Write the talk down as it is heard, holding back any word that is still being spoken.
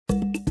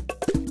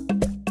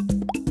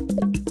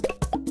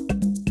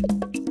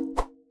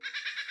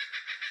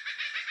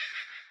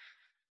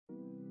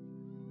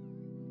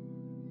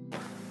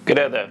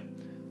G'day there.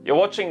 You're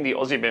watching the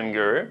Aussie BIM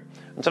Guru,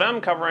 and today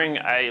I'm covering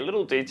a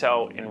little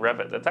detail in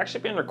Revit that's actually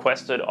been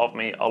requested of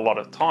me a lot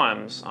of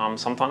times,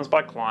 sometimes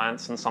by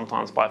clients and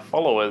sometimes by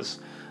followers,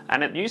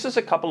 and it uses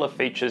a couple of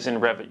features in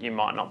Revit you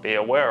might not be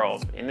aware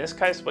of. In this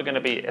case, we're going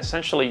to be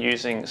essentially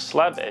using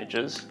slab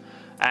edges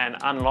and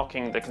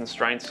unlocking the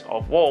constraints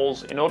of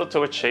walls in order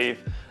to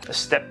achieve a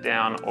step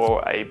down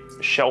or a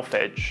shelf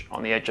edge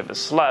on the edge of a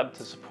slab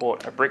to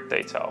support a brick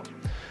detail.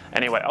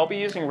 Anyway, I'll be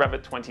using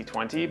Revit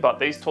 2020, but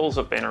these tools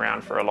have been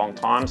around for a long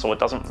time, so it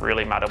doesn't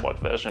really matter what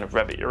version of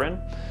Revit you're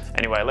in.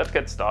 Anyway, let's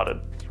get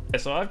started.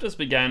 So I've just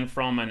began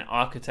from an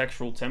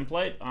architectural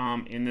template.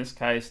 In this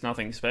case,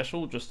 nothing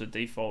special, just a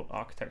default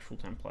architectural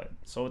template.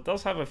 So it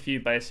does have a few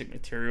basic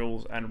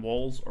materials and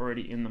walls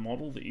already in the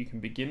model that you can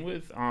begin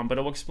with, but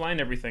I'll explain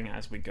everything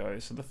as we go.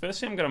 So the first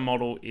thing I'm going to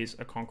model is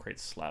a concrete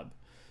slab.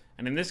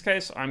 And in this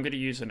case, I'm going to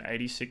use an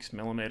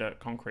 86mm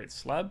concrete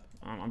slab.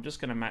 I'm just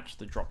going to match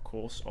the drop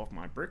course of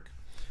my brick.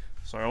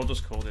 So I'll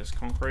just call this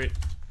concrete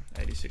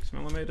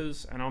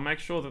 86mm, and I'll make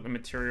sure that the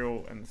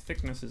material and the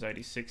thickness is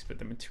 86, but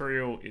the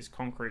material is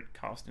concrete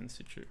cast in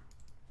situ.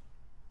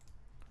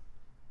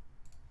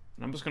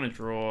 And I'm just going to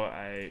draw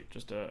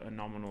just a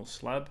nominal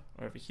slab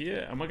over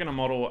here, and we're going to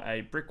model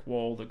a brick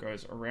wall that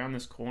goes around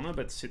this corner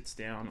but sits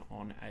down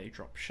on a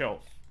drop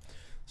shelf.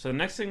 So the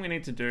next thing we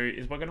need to do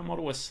is we're going to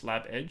model a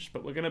slab edge,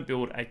 but we're going to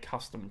build a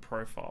custom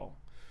profile.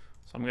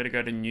 So I'm going to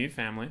go to New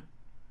Family.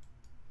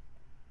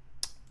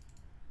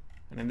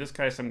 And in this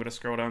case, I'm going to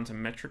scroll down to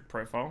Metric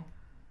Profile.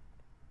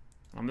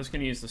 I'm just going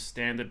to use the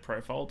standard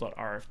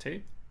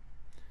profile.rft.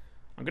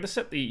 I'm going to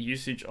set the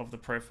usage of the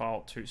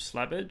profile to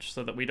slab edge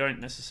so that we don't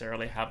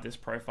necessarily have this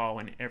profile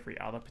in every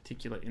other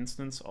particular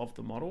instance of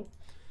the model.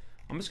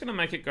 I'm just going to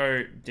make it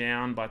go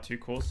down by 2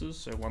 courses,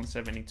 so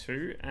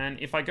 172, and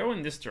if I go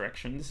in this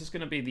direction, this is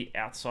going to be the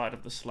outside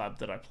of the slab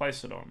that I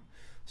place it on.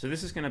 So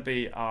this is going to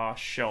be our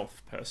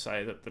shelf, per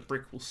se, that the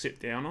brick will sit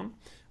down on.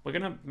 We're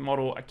going to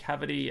model a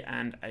cavity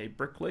and a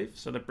brick leaf,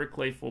 so the brick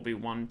leaf will be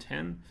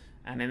 110,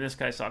 and in this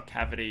case our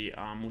cavity,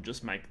 we'll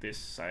just make this,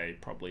 say,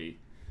 probably,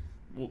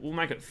 we'll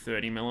make it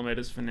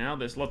 30mm for now.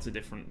 There's lots of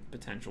different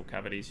potential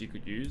cavities you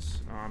could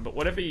use, but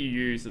whatever you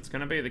use, it's going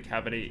to be the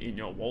cavity in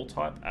your wall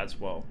type as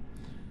well.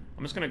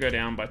 I'm just going to go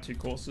down by 2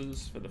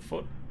 courses for the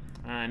foot,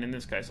 and in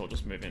this case I'll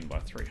just move in by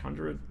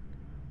 300,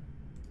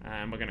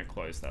 and we're going to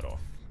close that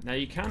off. Now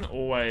you can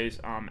always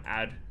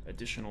add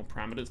additional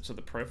parameters to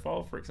the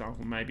profile. For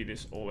example, maybe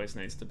this always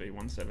needs to be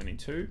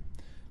 172,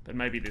 but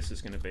maybe this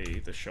is going to be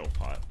the shelf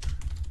height.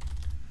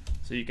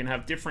 So you can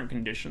have different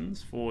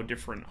conditions for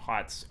different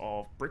heights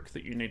of brick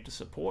that you need to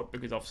support,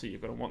 because obviously you're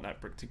going to want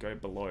that brick to go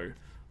below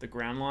the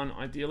ground line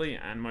ideally,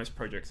 and most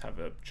projects have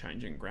a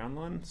changing ground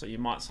line, so you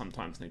might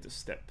sometimes need to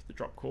step the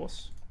drop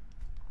course.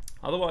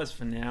 Otherwise,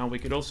 for now, we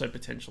could also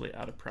potentially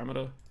add a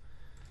parameter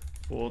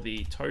for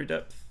the toe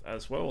depth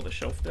as well, the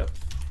shelf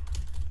depth.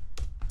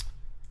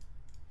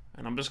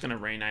 And I'm just going to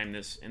rename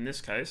this, in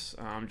this case,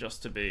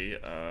 just to be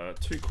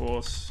 2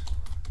 course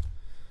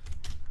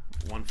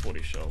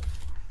 140 shelf.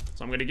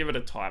 So I'm going to give it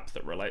a type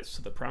that relates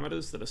to the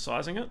parameters that are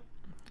sizing it.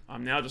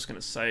 I'm now just going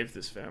to save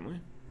this family.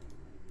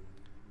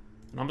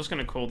 And I'm just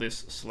going to call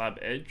this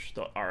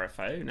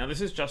slabedge.rfa. Now this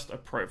is just a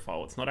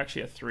profile, it's not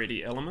actually a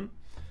 3D element.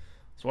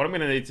 So what I'm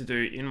going to need to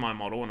do in my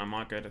model, and I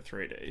might go to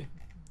 3D,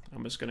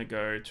 I'm just going to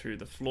go to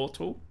the floor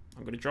tool,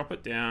 I'm going to drop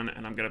it down,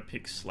 and I'm going to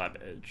pick slab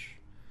edge.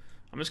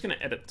 I'm just going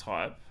to edit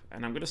type,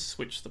 and I'm going to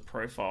switch the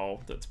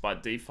profile that's by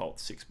default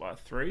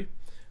 6x3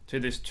 to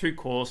this 2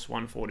 course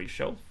 140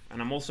 shelf,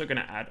 and I'm also going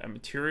to add a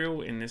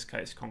material, in this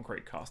case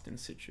concrete cast in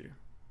situ.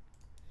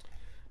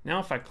 Now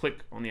if I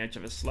click on the edge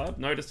of a slab,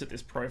 notice that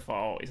this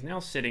profile is now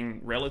sitting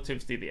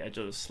relative to the edge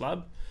of the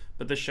slab,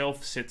 but the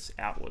shelf sits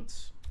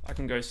outwards. I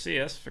can go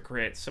CS for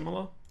create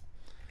similar,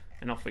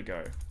 and off we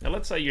go. Now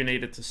let's say you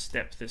needed to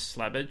step this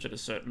slab edge at a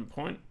certain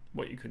point.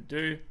 What you could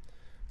do,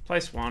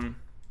 place one,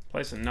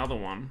 place another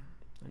one,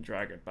 and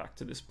drag it back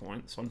to this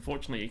point. So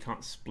unfortunately you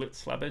can't split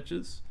slab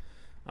edges.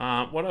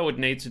 What I would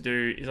need to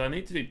do is I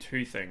need to do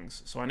 2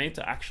 things. So I need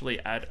to actually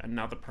add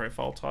another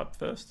profile type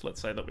first. Let's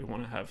say that we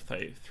want to have,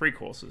 say, 3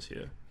 courses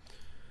here.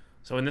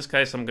 So in this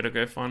case, I'm going to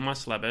go find my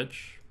slab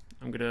edge.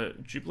 I'm going to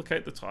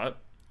duplicate the type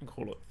and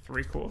call it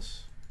 3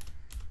 course.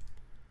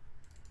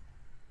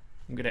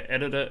 I'm going to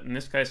edit it. In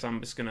this case,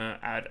 I'm just going to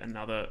add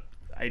another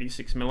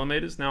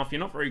 86mm. Now, if you're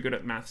not very good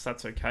at maths,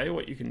 that's okay.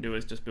 What you can do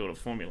is just build a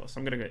formula.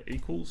 So I'm going to go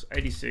equals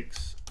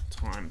 86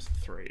 times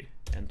 3,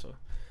 enter.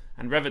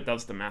 And Revit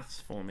does the maths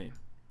for me.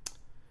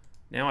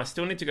 Now I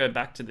still need to go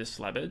back to this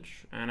slab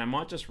edge, and I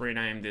might just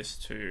rename this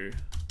to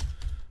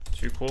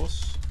 2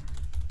 course.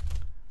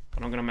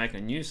 But I'm going to make a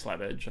new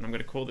slab edge, and I'm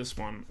going to call this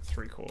one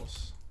 3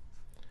 course.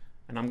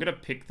 And I'm going to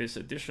pick this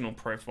additional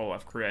profile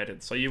I've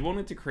created. So you will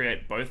need to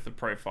create both the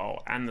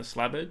profile and the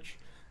slab edge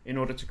in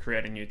order to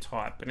create a new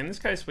type. But in this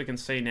case, we can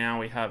see now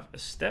we have a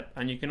step,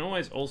 and you can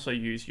always also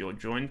use your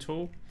join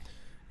tool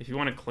if you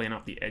want to clean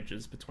up the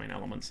edges between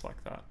elements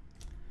like that.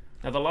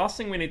 Now the last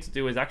thing we need to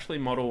do is actually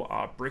model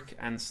our brick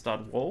and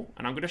stud wall,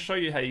 and I'm going to show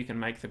you how you can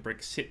make the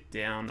brick sit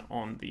down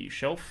on the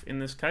shelf in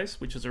this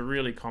case, which is a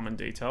really common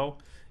detail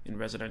in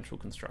residential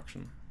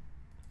construction.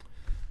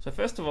 So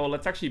first of all,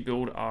 let's actually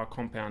build our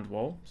compound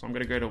wall. So I'm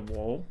going to go to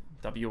wall,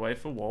 WA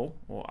for wall,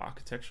 or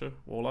architecture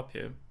wall up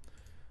here.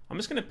 I'm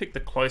just going to pick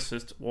the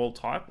closest wall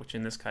type, which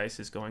in this case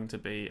is going to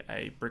be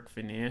a brick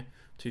veneer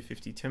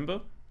 250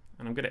 timber,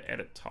 and I'm going to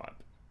edit type.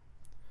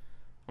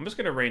 I'm just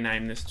going to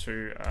rename this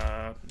to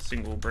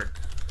single brick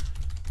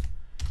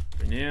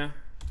veneer.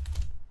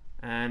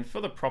 And for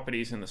the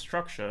properties in the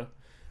structure,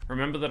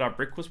 remember that our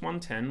brick was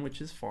 110, which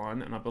is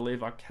fine, and I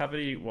believe our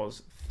cavity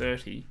was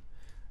 30,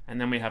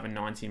 and then we have a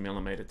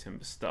 90mm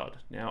timber stud.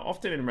 Now,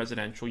 often in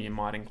residential, you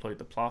might include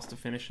the plaster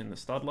finish in the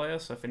stud layer,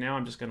 so for now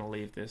I'm just going to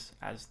leave this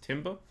as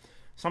timber.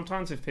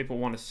 Sometimes if people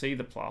want to see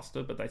the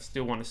plaster, but they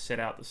still want to set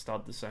out the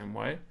stud the same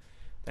way,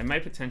 they may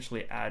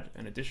potentially add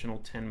an additional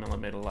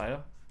 10mm layer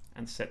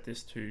and set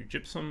this to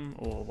gypsum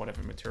or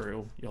whatever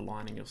material you're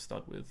lining your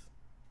stud with.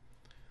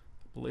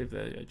 I believe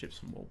they're a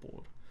gypsum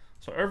wallboard.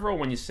 So overall,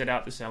 when you set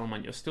out this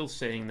element, you're still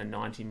seeing the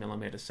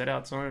 90mm set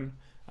out zone,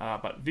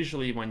 but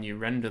visually when you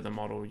render the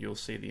model, you'll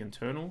see the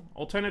internal.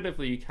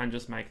 Alternatively, you can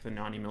just make the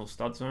 90mm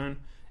stud zone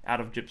out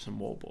of gypsum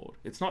wallboard.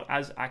 It's not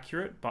as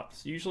accurate, but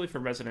usually for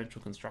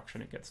residential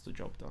construction, it gets the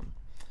job done.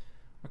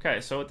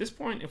 Okay, so at this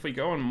point, if we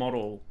go and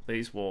model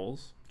these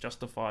walls,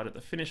 justified at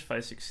the finished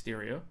face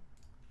exterior,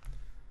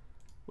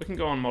 we can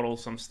go and model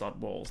some stud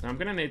walls. Now I'm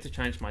going to need to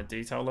change my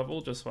detail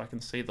level just so I can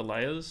see the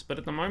layers, but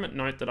at the moment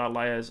note that our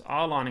layers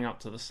are lining up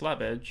to the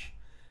slab edge.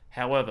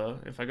 However,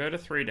 if I go to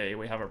 3D,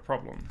 we have a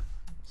problem.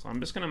 So I'm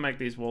just going to make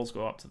these walls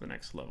go up to the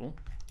next level.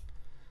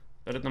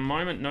 But at the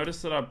moment,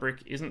 notice that our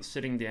brick isn't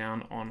sitting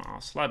down on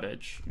our slab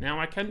edge. Now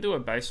I can do a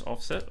base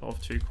offset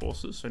of 2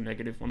 courses, so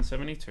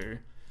 -172.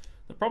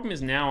 The problem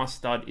is now our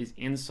stud is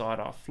inside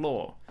our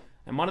floor.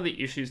 And one of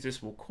the issues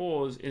this will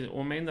cause is it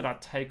will mean that our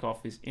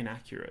takeoff is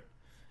inaccurate.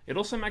 It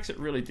also makes it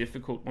really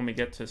difficult when we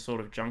get to sort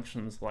of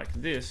junctions like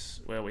this,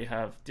 where we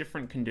have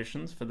different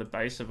conditions for the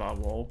base of our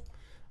wall,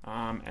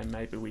 and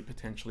maybe we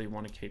potentially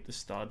want to keep the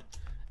stud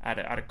at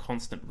a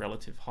constant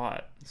relative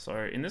height.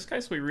 So in this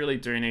case, we really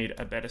do need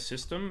a better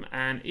system,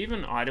 and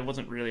even I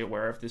wasn't really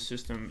aware of this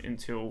system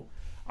until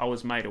I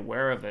was made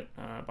aware of it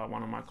by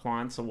one of my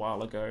clients a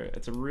while ago.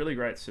 It's a really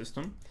great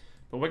system,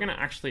 but we're going to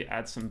actually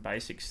add some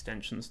base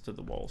extensions to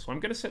the wall. So I'm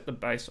going to set the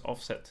base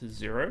offset to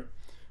 0.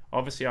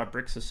 Obviously our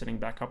bricks are sitting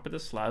back up at the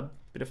slab,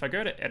 but if I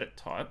go to edit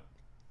type,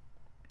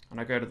 and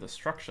I go to the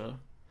structure,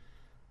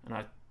 and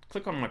I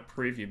click on my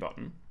preview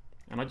button,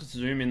 and I just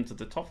zoom into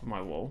the top of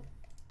my wall,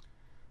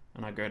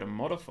 and I go to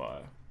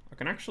modify, I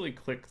can actually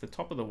click the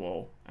top of the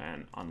wall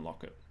and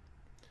unlock it.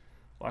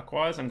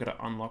 Likewise, I'm going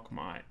to unlock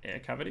my air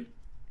cavity.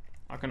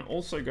 I can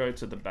also go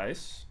to the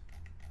base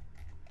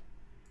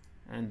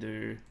and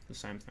do the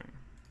same thing.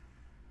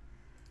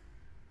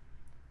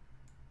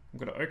 I'm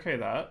going to OK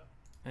that.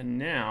 And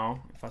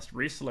now, if I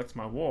reselect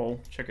my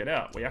wall, check it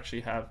out. We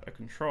actually have a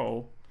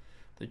control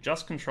that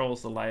just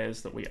controls the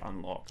layers that we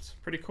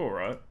unlocked. Pretty cool,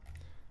 right?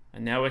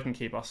 And now we can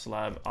keep our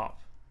slab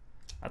up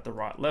at the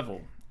right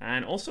level.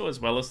 And also, as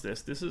well as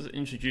this has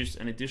introduced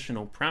an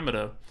additional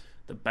parameter,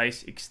 the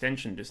base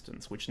extension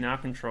distance, which now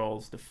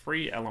controls the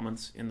free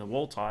elements in the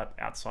wall type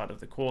outside of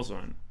the core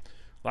zone.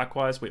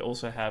 Likewise, we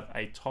also have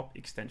a top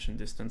extension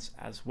distance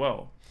as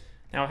well.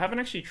 Now, I haven't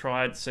actually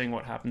tried seeing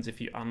what happens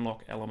if you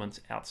unlock elements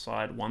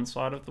outside one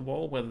side of the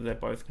wall, whether they're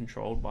both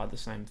controlled by the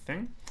same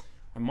thing.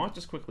 I might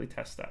just quickly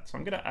test that. So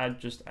I'm going to add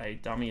just a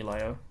dummy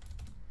layer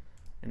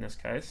in this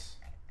case.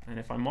 And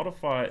if I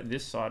modify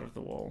this side of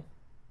the wall,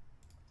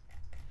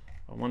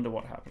 I wonder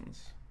what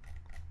happens.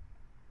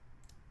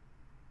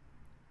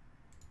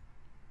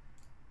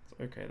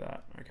 Okay,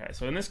 that. Okay,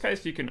 so in this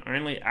case, you can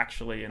only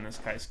actually, in this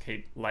case,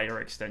 keep layer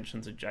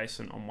extensions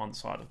adjacent on one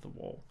side of the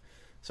wall.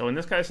 So in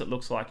this case, it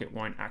looks like it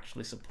won't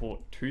actually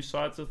support 2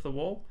 sides of the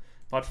wall,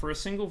 but for a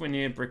single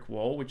veneer brick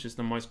wall, which is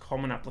the most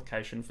common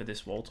application for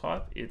this wall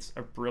type, it's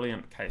a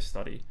brilliant case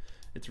study.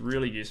 It's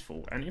really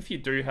useful. And if you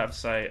do have,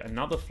 say,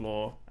 another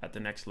floor at the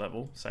next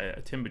level, say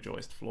a timber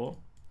joist floor,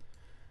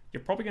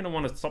 you're probably going to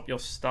want to stop your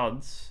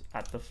studs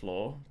at the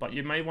floor, but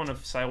you may want to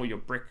sail your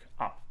brick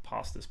up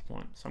past this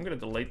point. So I'm going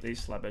to delete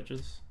these slab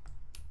edges.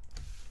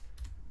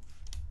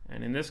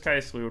 And in this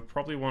case, we would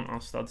probably want our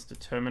studs to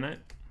terminate.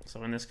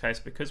 So in this case,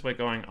 because we're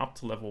going up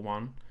to level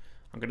 1,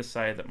 I'm going to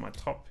say that my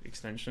top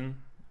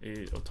extension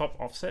is, or top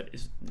offset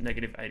is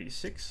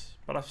 -86,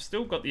 but I've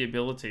still got the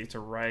ability to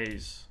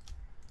raise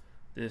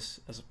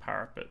this as a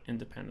parapet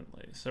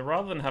independently. So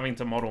rather than having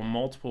to model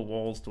multiple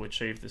walls to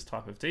achieve this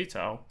type of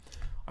detail,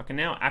 I can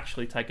now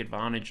actually take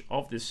advantage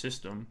of this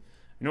system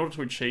in order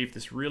to achieve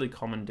this really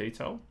common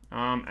detail.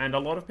 And a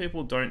lot of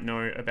people don't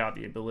know about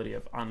the ability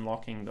of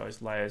unlocking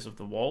those layers of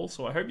the wall,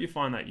 so I hope you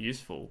find that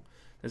useful.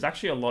 There's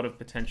actually a lot of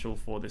potential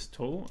for this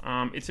tool.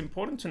 It's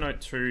important to note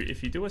too,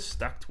 if you do a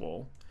stacked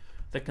wall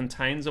that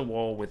contains a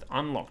wall with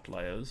unlocked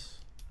layers,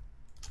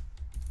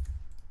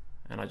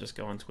 and I just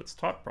go into its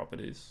type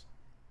properties,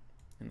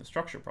 in the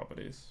structure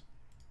properties,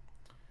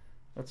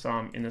 let's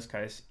in this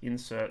case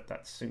insert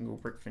that single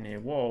brick veneer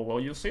wall. Well,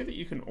 you'll see that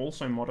you can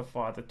also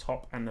modify the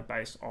top and the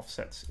base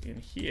offsets in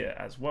here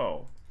as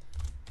well.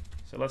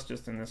 So let's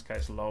just in this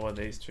case lower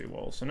these two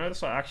walls. So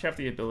notice I actually have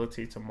the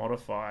ability to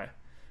modify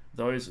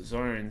those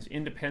zones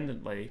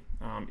independently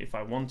if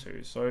I want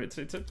to. So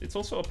it's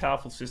also a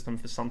powerful system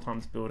for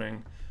sometimes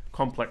building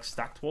complex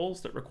stacked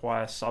walls that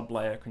require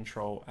sub-layer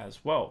control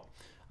as well.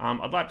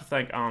 I'd like to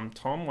thank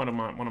Tom, one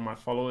of my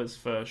followers,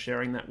 for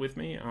sharing that with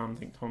me. I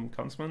think Tom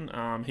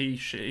Kunzman. He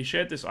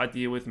shared this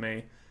idea with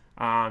me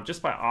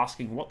just by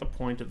asking what the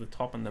point of the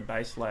top and the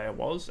base layer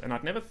was, and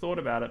I'd never thought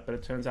about it, but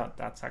it turns out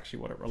that's actually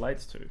what it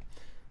relates to.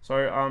 So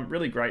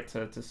really great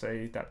to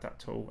see that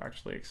tool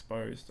actually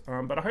exposed.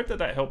 But I hope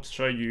that helps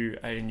show you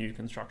a new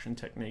construction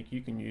technique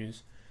you can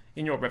use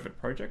in your Revit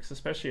projects,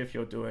 especially if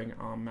you're doing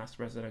mass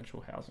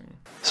residential housing.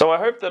 So I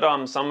hope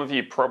that some of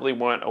you probably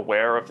weren't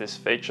aware of this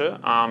feature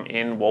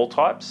in wall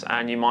types,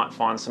 and you might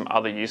find some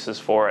other uses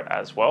for it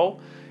as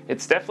well.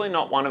 It's definitely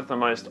not one of the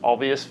most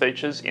obvious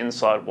features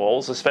inside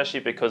walls, especially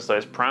because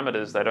those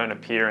parameters, they don't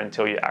appear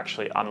until you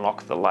actually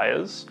unlock the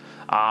layers.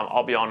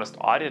 I'll be honest,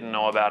 I didn't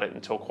know about it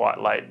until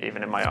quite late,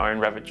 even in my own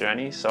Revit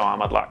journey. So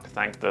I'd like to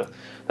thank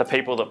the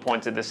people that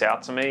pointed this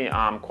out to me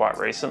quite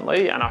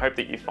recently, and I hope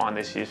that you find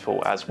this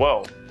useful as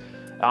well.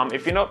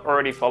 If you're not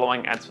already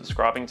following and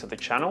subscribing to the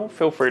channel,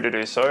 feel free to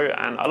do so,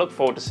 and I look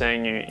forward to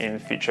seeing you in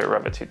future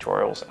Revit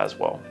tutorials as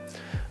well.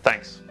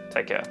 Thanks,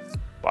 take care,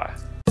 bye.